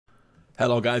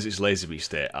Hello guys, it's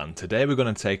LazyBeast here, and today we're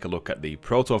going to take a look at the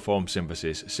Protoform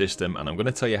synthesis system, and I'm going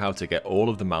to tell you how to get all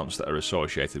of the mounts that are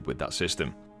associated with that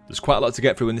system. There's quite a lot to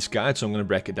get through in this guide, so I'm going to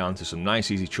break it down to some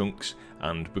nice easy chunks,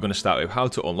 and we're going to start with how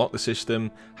to unlock the system,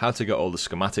 how to get all the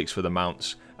schematics for the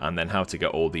mounts, and then how to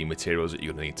get all the materials that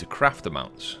you're going to need to craft the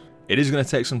mounts. It is going to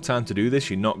take some time to do this.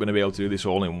 You're not going to be able to do this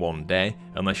all in one day,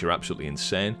 unless you're absolutely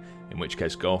insane, in which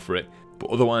case go for it. But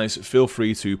otherwise, feel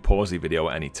free to pause the video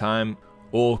at any time,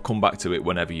 or come back to it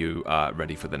whenever you are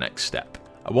ready for the next step.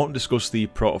 I won't discuss the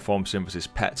Protoform synthesis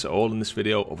pets at all in this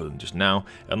video, other than just now.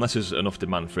 Unless there's enough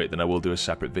demand for it, then I will do a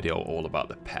separate video all about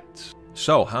the pets.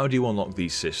 So, how do you unlock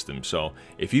these systems? So,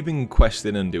 if you've been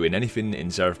questing and doing anything in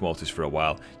Zereth Mortis for a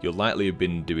while, you'll likely have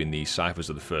been doing the ciphers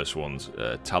of the first ones,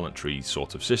 talent tree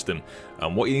sort of system.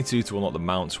 And what you need to do to unlock the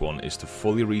mounts one is to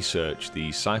fully research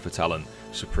the cipher talent,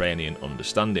 Subterranean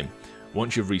Understanding.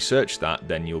 Once you've researched that,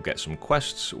 then you'll get some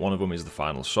quests. One of them is the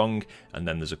final song, and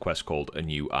then there's a quest called A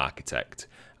New Architect.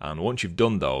 And once you've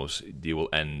done those, you will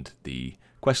end the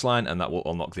quest line, and that will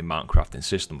unlock the mount crafting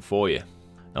system for you.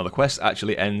 Now the quest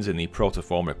actually ends in the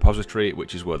Protoform repository,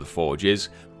 which is where the forge is,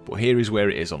 but here is where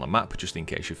it is on the map, just in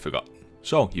case you forgot.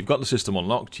 So, you've got the system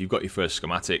unlocked, you've got your first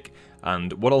schematic,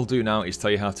 and what I'll do now is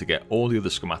tell you how to get all the other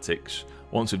schematics.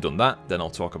 Once we've done that, then I'll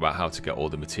talk about how to get all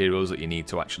the materials that you need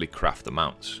to actually craft the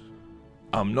mounts.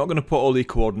 I'm not going to put all the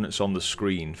coordinates on the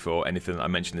screen for anything that I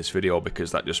mentioned in this video,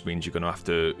 because that just means you're going to have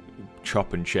to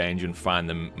chop and change and find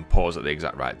them and pause at the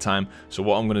exact right time. So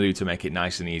what I'm going to do to make it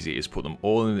nice and easy is put them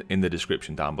all in the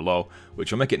description down below,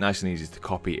 which will make it nice and easy to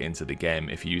copy into the game.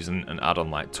 If you're using an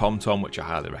add-on like TomTom, which I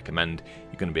highly recommend,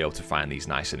 you're going to be able to find these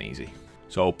nice and easy.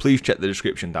 So please check the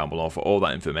description down below for all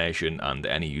that information and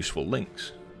any useful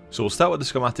links. So we'll start with the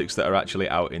schematics that are actually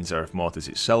out in Zereth Mortis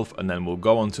itself, and then we'll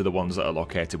go on to the ones that are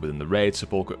located within the raid,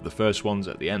 Sepulcher, the first ones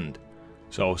at the end.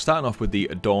 So starting off with the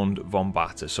Adorned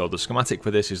Vombata. So the schematic for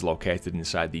this is located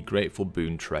inside the Grateful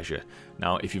Boon treasure.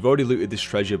 Now if you've already looted this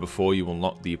treasure before you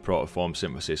unlock the Protoform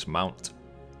synthesis mount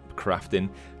crafting,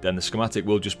 then the schematic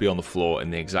will just be on the floor in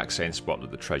the exact same spot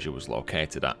that the treasure was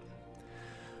located at.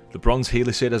 The Bronze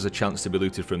Helicid has a chance to be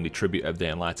looted from the Tribute of the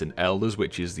Enlightened Elders,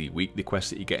 which is the weekly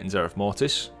quest that you get in Zereth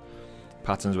Mortis.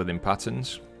 Patterns within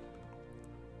patterns.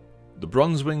 The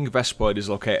Bronzewing Vespoid is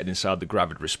located inside the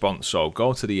Gravid Response, so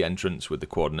go to the entrance with the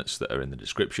coordinates that are in the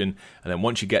description, and then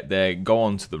once you get there, go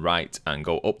on to the right and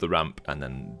go up the ramp, and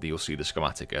then you'll see the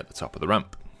schematic at the top of the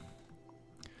ramp.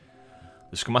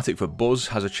 The schematic for Buzz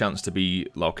has a chance to be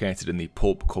located in the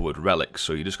Pulp Covered Relics,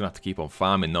 so you're just going to have to keep on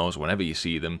farming those whenever you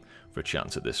see them for a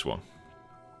chance at this one.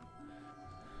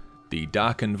 The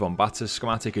Darkened Vombata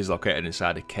schematic is located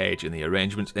inside a cage in the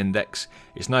Arrangements Index.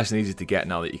 It's nice and easy to get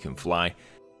now that you can fly.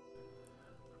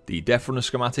 The Death Runner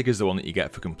schematic is the one that you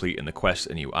get for completing the quest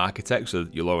A New Architect, so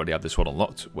you'll already have this one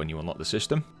unlocked when you unlock the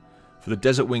system. For the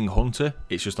Desert Wing Hunter,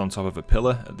 it's just on top of a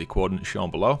pillar at the coordinates shown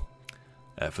below.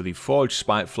 For the Forged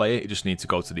Spike Flayer, you just need to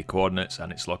go to the coordinates,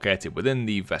 and it's located within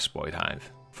the Vespoid Hive.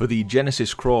 For the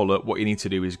Genesis Crawler, what you need to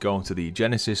do is go to the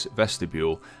Genesis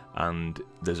Vestibule, and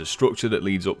there's a structure that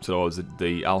leads up towards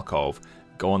the alcove.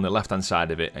 Go on the left hand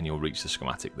side of it and you'll reach the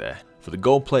schematic there. For the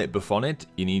Gold Plate Buffonid,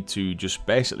 you need to just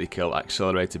basically kill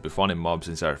accelerated Buffonid mobs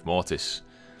in Zereth Mortis.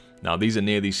 Now these are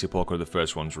near the Sepulcher of the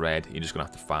first one's raid, you're just going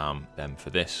to have to farm them for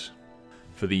this.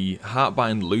 For the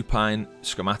Heartbind Lupine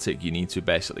schematic, you need to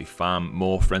basically farm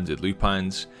more Frenzied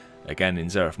Lupines. Again, in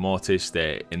Zereth Mortis,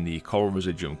 they're in the Coral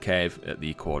Residuum Cave at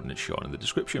the coordinates shown in the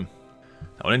description.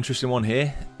 Now, an interesting one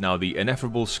here. Now, the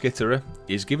Ineffable Skitterer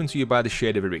is given to you by the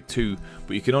Shade of Eric 2,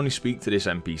 but you can only speak to this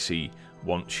NPC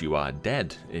once you are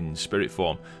dead in spirit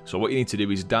form. So what you need to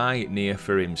do is die near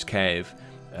Furim's cave,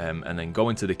 and then go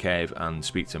into the cave and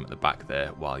speak to him at the back there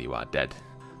while you are dead.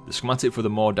 The schematic for the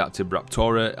more adaptive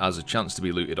Raptora has a chance to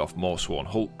be looted off more Sworn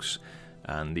Hulks,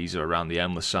 and these are around the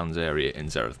Endless Sands area in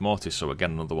Zereth Mortis, so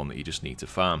again another one that you just need to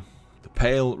farm. The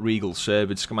Pale Regal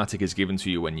Cervid schematic is given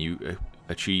to you when you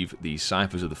achieve the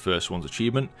Ciphers of the First One's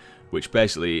achievement, which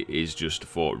basically is just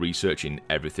for researching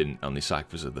everything on the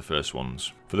Ciphers of the First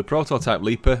Ones. For the Prototype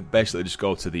Leaper, basically just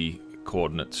go to the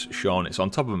coordinates shown. It's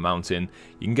on top of a mountain.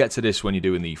 You can get to this when you're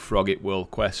doing the Frogget World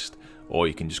quest, or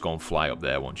you can just go and fly up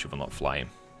there once you've unlocked flying.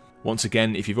 Once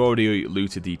again, if you've already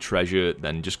looted the treasure,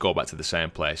 then just go back to the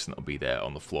same place and it'll be there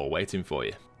on the floor waiting for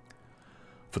you.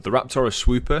 For the Raptora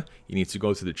Swooper, you need to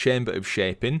go to the Chamber of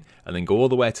Shaping and then go all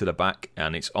the way to the back,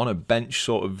 and it's on a bench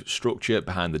sort of structure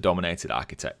behind the Dominated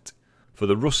Architect. For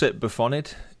the Russet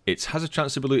Buffonid, it has a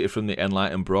chance to be looted from the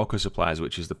Enlightened Broker Supplies,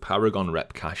 which is the Paragon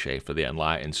Rep Cache for the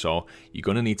Enlightened, so you're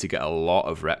going to need to get a lot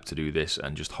of rep to do this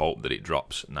and just hope that it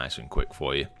drops nice and quick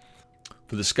for you.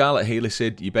 For the Scarlet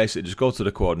Helicid, you basically just go to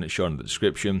the coordinates shown in the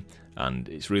description, and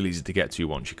it's really easy to get to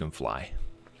once you can fly.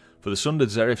 For the Sundered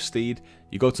Zereth Steed,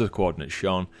 you go to the coordinates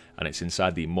shown, and it's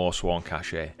inside the Mawforged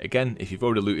Cache. Again, if you've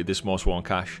already looted this Mawforged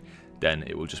Cache, then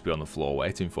it will just be on the floor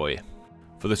waiting for you.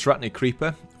 For the Tratni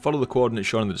Creeper, follow the coordinates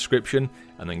shown in the description,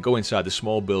 and then go inside the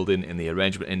small building in the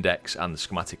arrangement index, and the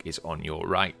schematic is on your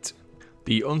right.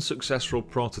 The unsuccessful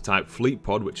prototype fleet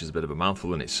pod, which is a bit of a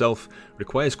mouthful in itself,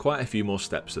 requires quite a few more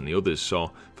steps than the others,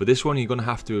 so for this one you're going to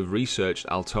have to have researched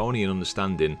Altonian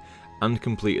understanding and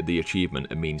completed the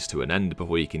achievement A Means to an End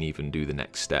before you can even do the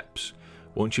next steps.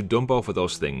 Once you've done both of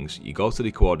those things, you go to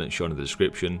the coordinates shown in the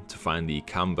description to find the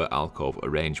Camber Alcove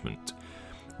arrangement.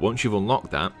 Once you've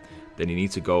unlocked that, then you need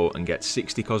to go and get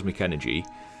 60 cosmic energy,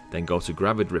 then go to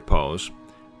Gravid Repose,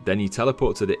 then you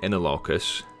teleport to the inner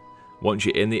locus. Once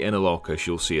you're in the inner locus,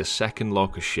 you'll see a second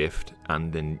locus shift,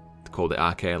 and then called the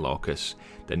Archaea locus.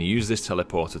 Then you use this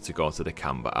teleporter to go to the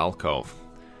Camber Alcove.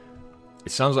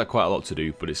 It sounds like quite a lot to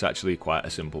do, but it's actually quite a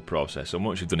simple process, and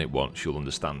once you've done it once, you'll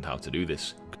understand how to do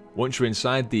this. Once you're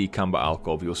inside the Camber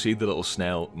Alcove, you'll see the little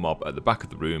snail mob at the back of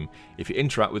the room. If you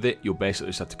interact with it, you'll basically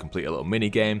just have to complete a little mini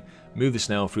game, move the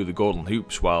snail through the golden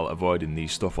hoops while avoiding the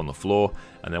stuff on the floor,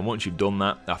 and then once you've done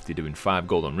that, after doing 5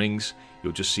 golden rings,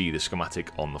 you'll just see the schematic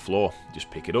on the floor.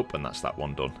 Just pick it up and that's that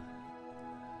one done.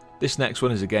 This next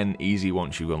one is again easy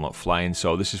once you unlock flying,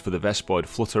 so this is for the Vespoid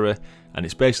Flutterer, and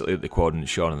it's basically at the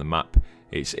coordinates shown on the map.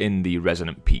 It's in the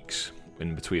Resonant Peaks,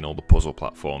 in between all the puzzle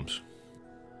platforms.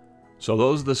 So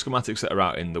those are the schematics that are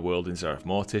out in the world in Zereth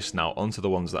Mortis. Now onto the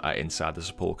ones that are inside the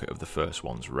Sepulcher of the first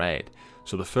one's raid.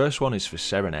 So the first one is for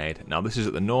Serenade. Now this is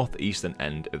at the northeastern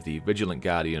end of the Vigilant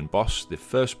Guardian boss, the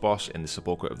first boss in the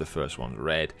Sepulcher of the first one's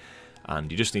raid,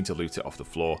 and you just need to loot it off the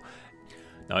floor.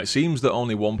 Now it seems that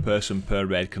only one person per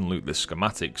raid can loot this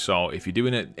schematic, so if you're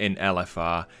doing it in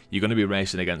LFR, you're going to be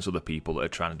racing against other people that are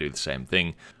trying to do the same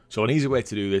thing. So an easy way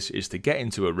to do this is to get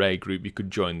into a raid group. You could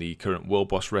join the current World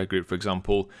Boss raid group, for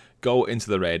example, go into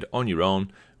the raid on your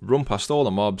own, run past all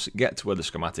the mobs, get to where the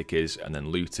schematic is, and then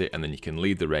loot it, and then you can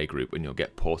lead the raid group and you'll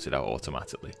get ported out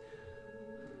automatically.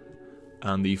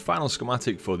 And the final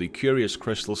schematic for the Curious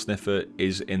Crystal Sniffer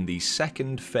is in the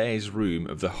second phase room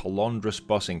of the Holondrous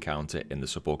boss encounter in the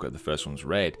Sepulcher of the first one's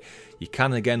raid. You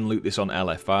can again loot this on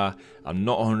LFR. I'm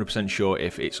not 100% sure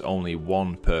if it's only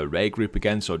one per raid group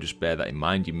again, so just bear that in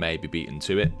mind, you may be beaten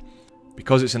to it.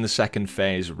 Because it's in the second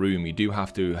phase room, you do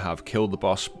have to have killed the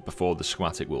boss before the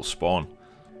schematic will spawn.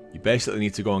 You basically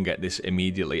need to go and get this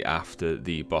immediately after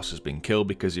the boss has been killed,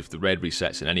 because if the raid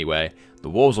resets in any way, the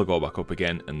walls will go back up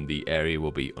again and the area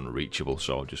will be unreachable,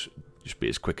 so just be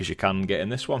as quick as you can getting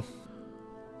this one.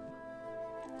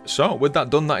 So with that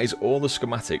done, that is all the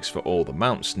schematics for all the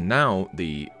mounts. Now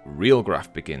the real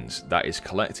graft begins, that is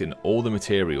collecting all the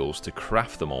materials to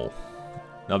craft them all.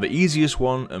 Now the easiest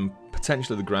one and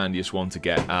potentially the grindiest one to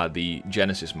get are the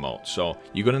Genesis motes. So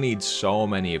you're going to need so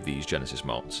many of these Genesis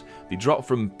motes. They drop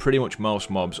from pretty much most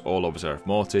mobs all over Zereth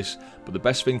Mortis, but the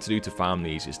best thing to do to farm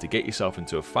these is to get yourself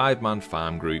into a 5-man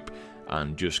farm group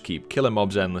and just keep killing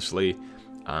mobs endlessly.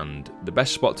 And the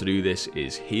best spot to do this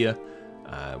is here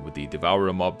with the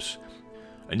Devourer mobs,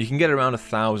 and you can get around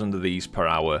 1,000 of these per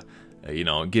hour. You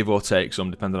know, give or take some,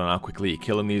 depending on how quickly you're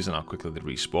killing these and how quickly they're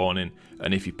respawning.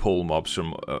 And if you pull mobs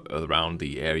from around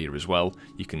the area as well,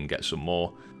 you can get some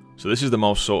more. So this is the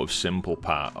most sort of simple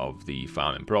part of the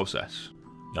farming process.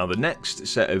 Now the next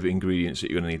set of ingredients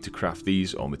that you're going to need to craft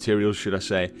these, or materials should I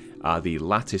say, are the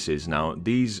Lattices. Now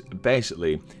these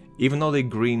basically, even though they're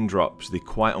green drops, they're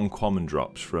quite uncommon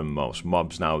drops from most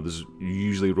mobs. Now there's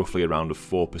usually roughly around a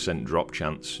 4% drop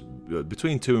chance,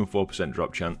 between 2 and 4%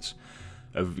 drop chance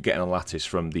of getting a lattice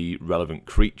from the relevant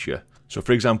creature. So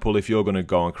for example, if you're going to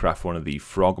go and craft one of the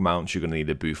frog mounts, you're going to need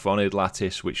a Buffonid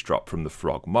lattice, which drop from the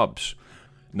frog mobs.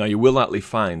 Now you will likely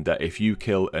find that if you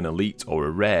kill an elite or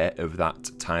a rare of that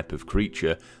type of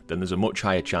creature, then there's a much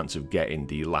higher chance of getting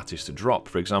the lattice to drop.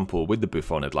 For example, with the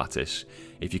Buffonid lattice,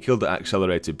 if you kill the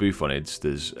accelerated Buffonids,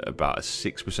 there's about a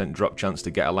 6% drop chance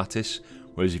to get a lattice,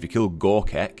 whereas if you kill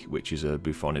Gorkek, which is a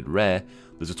Buffonid rare,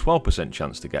 there's a 12%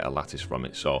 chance to get a lattice from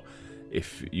it. So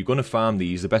if you're going to farm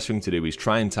these, the best thing to do is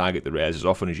try and target the rares as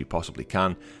often as you possibly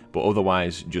can, but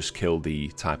otherwise just kill the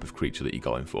type of creature that you're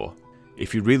going for.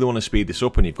 If you really want to speed this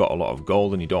up and you've got a lot of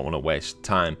gold and you don't want to waste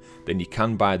time, then you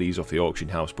can buy these off the auction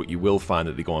house, but you will find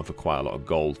that they're going for quite a lot of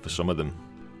gold for some of them.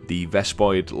 The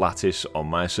Vespoid lattice on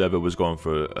my server was going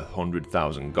for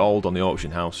 100,000 gold on the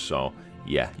auction house, so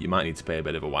yeah, you might need to pay a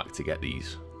bit of a whack to get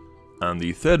these. And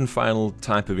the third and final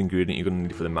type of ingredient you're going to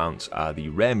need for the mounts are the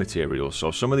rare materials.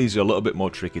 So some of these are a little bit more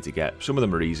tricky to get, some of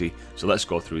them are easy, so let's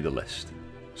go through the list.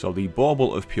 So the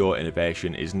Bauble of Pure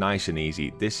Innovation is nice and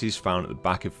easy. This is found at the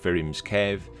back of Firim's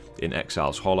Cave in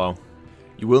Exile's Hollow.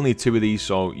 You will need 2 of these,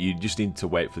 so you just need to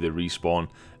wait for the respawn.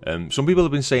 Some people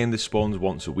have been saying this spawns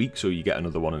once a week, so you get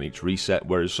another one on each reset,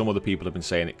 whereas some other people have been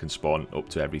saying it can spawn up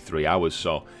to every 3 hours,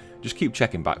 so just keep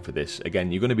checking back for this.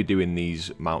 Again, you're going to be doing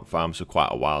these mount farms for quite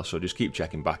a while, so just keep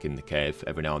checking back in the cave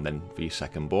every now and then for your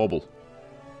second bauble.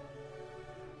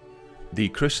 The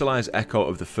Crystallized echo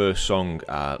of the first song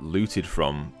are looted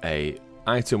from a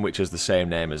item which has the same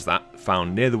name as that,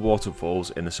 found near the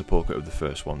waterfalls in the Sepulcher of the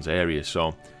First One's area.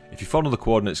 So if you follow the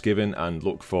coordinates given and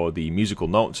look for the musical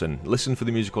notes and listen for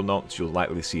the musical notes, you'll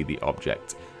likely see the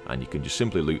object, and you can just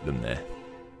simply loot them there.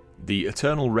 The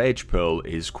Eternal Ragepearl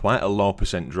is quite a low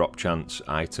 % drop chance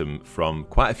item from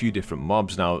quite a few different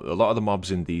mobs. Now, a lot of the mobs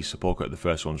in the Sepulcher of the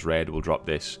First One's raid will drop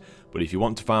this, but if you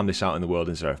want to farm this out in the world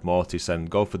in Zereth Mortis, then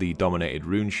go for the Dominated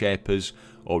Rune Shapers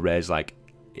or raids like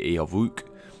Eovuk.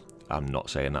 I'm not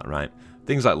saying that right.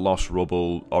 Things like Lost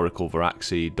Rubble, Oracle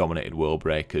Varaxi, Dominated World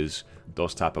Breakers,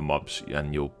 those type of mobs,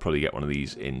 and you'll probably get one of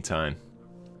these in time.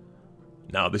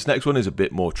 Now, this next one is a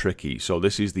bit more tricky, so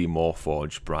this is the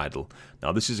Mawforged Bridle.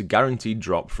 Now, this is a guaranteed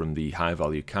drop from the high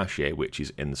value cache, which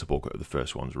is in the Sepulcher of the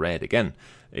First One's raid. Again,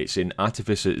 it's in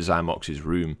Artificer Zymox's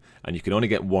room, and you can only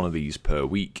get 1 of these per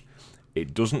week.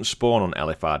 It doesn't spawn on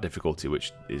LFR difficulty,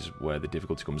 which is where the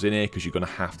difficulty comes in here, because you're going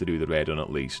to have to do the raid on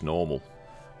at least normal.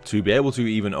 To be able to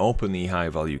even open the high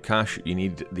value cache, you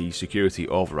need the security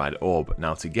override orb.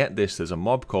 Now, to get this, there's a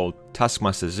mob called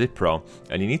Taskmaster Zipro,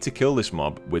 and you need to kill this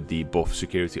mob with the buff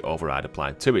security override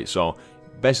applied to it. So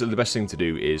basically the best thing to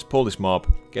do is pull this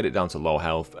mob, get it down to low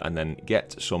health, and then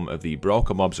get some of the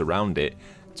broker mobs around it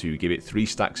to give it 3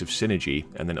 stacks of synergy,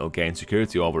 and then it'll gain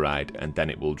security override, and then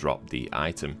it will drop the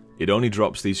item. It only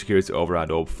drops the security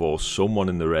override orb for someone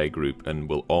in the raid group and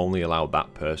will only allow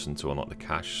that person to unlock the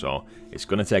cache, so it's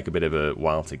going to take a bit of a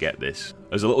while to get this.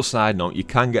 As a little side note, you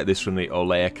can get this from the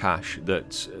Olea Cache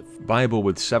that's viable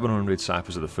with 700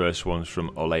 ciphers of the first ones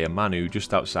from Olea Manu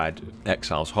just outside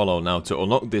Exile's Hollow. Now, to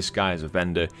unlock this guy as a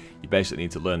vendor, you basically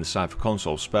need to learn the Cipher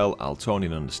Console spell,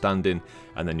 Altonian Understanding,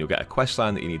 and then you'll get a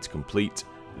questline that you need to complete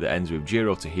that ends with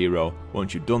Jiro to Hero.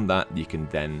 Once you've done that, you can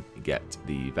then get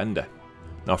the vendor.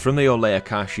 Now, from the Olea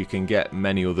Cache, you can get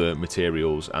many other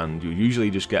materials, and you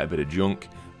usually just get a bit of junk,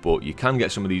 but you can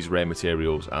get some of these rare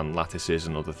materials and lattices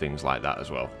and other things like that as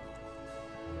well.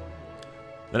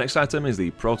 The next item is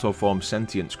the Protoform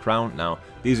Sentience Crown. Now,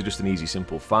 these are just an easy,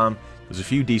 simple farm. There's a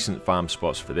few decent farm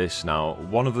spots for this. Now,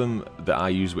 one of them that I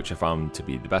used, which I found to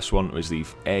be the best one, was the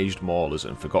Aged Maulers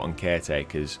and Forgotten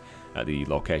Caretakers at the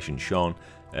location shown.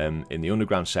 In the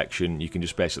underground section, you can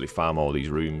just basically farm all these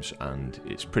rooms, and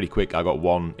it's pretty quick. I got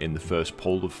 1 in the first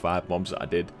pull of 5 mobs that I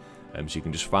did, so you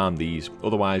can just farm these.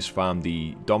 Otherwise, farm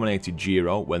the Dominated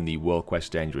Jiro when the World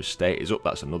Quest Dangerous State is up.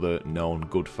 That's another known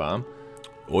good farm.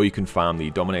 Or you can farm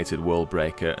the Dominated World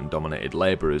Breaker and Dominated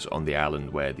Labourers on the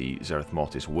island where the Zereth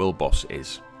Mortis World Boss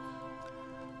is.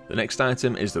 The next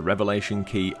item is the Revelation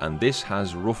Key, and this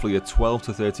has roughly a 12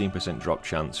 to 13% drop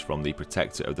chance from the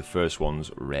Protector of the First One's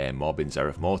rare mob in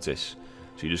Zereth Mortis.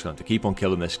 So you're just going to have to keep on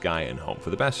killing this guy and hope for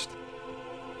the best.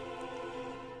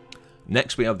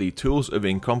 Next, we have the Tools of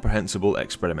Incomprehensible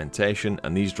Experimentation,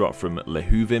 and these drop from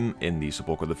Lehuvim in the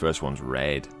Sepulcher of the First One's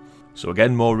raid. So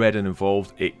again, more raiding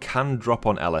involved. It can drop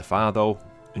on LFR though,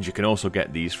 and you can also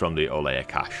get these from the Olea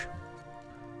Cache.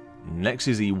 Next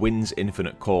is the Wind's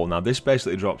Infinite Call. Now, this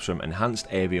basically drops from enhanced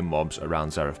avian mobs around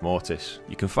Zereth Mortis.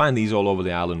 You can find these all over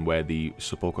the island where the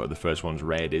Sepulcher of the First One's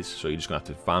raid is, so you're just going to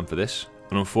have to farm for this.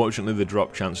 And unfortunately, the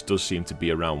drop chance does seem to be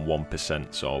around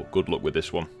 1%, so good luck with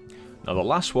this one. Now, the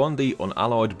last one, the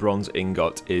Unalloyed Bronze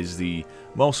Ingot, is the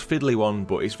most fiddly one,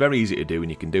 but it's very easy to do and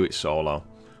you can do it solo.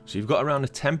 So you've got around a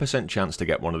 10% chance to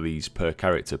get one of these per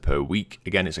character per week.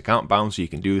 Again, it's account bound, so you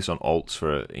can do this on alts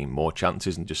for more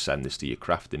chances and just send this to your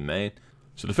crafting main.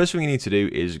 So the first thing you need to do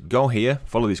is go here,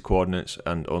 follow these coordinates,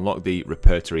 and unlock the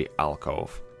Repertory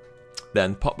Alcove.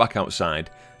 Then pop back outside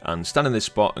and stand in this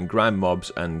spot and grind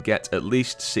mobs and get at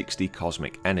least 60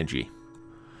 cosmic energy.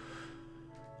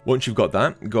 Once you've got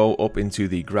that, go up into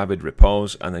the Gravid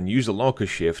Repose and then use the Locus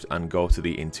Shift and go to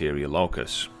the Interior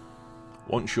Locus.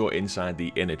 Once you're inside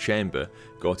the inner chamber,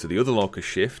 go to the other Locus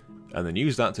Shift and then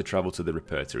use that to travel to the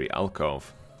Repertory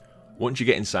Alcove. Once you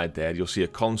get inside there, you'll see a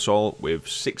console with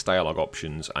 6 dialogue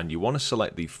options, and you want to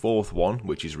select the 4th one,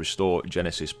 which is Restore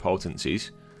Genesis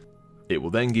Potencies. It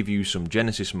will then give you some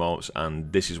Genesis Motes, and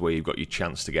this is where you've got your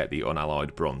chance to get the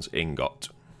Unalloyed Bronze Ingot.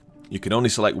 You can only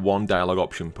select 1 dialogue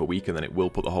option per week, and then it will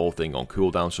put the whole thing on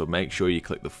cooldown, so make sure you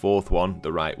click the 4th one,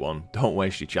 the right one. Don't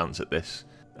waste your chance at this,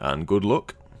 and good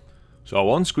luck. So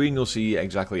on screen you'll see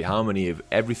exactly how many of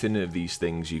everything of these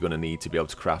things you're going to need to be able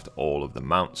to craft all of the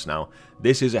mounts. Now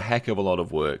this is a heck of a lot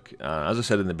of work. As I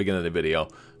said in the beginning of the video,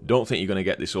 don't think you're going to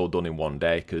get this all done in one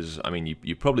day, because I mean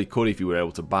you probably could if you were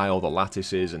able to buy all the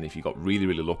lattices and if you got really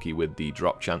lucky with the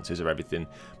drop chances of everything,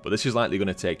 but this is likely going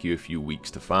to take you a few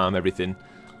weeks to farm everything.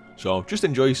 So just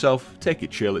enjoy yourself, take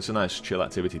it chill, it's a nice chill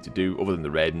activity to do other than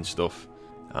the raid and stuff,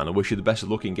 and I wish you the best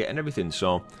of luck in getting everything.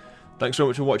 So thanks so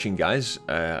much for watching, guys.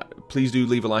 Please do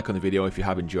leave a like on the video if you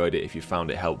have enjoyed it, if you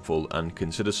found it helpful, and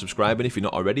consider subscribing if you're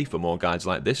not already for more guides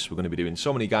like this. We're going to be doing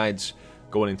so many guides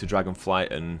going into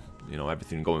Dragonflight and, you know,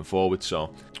 everything going forward.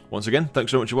 So once again,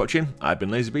 thanks so much for watching. I've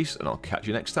been LazyBeast, and I'll catch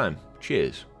you next time.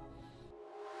 Cheers.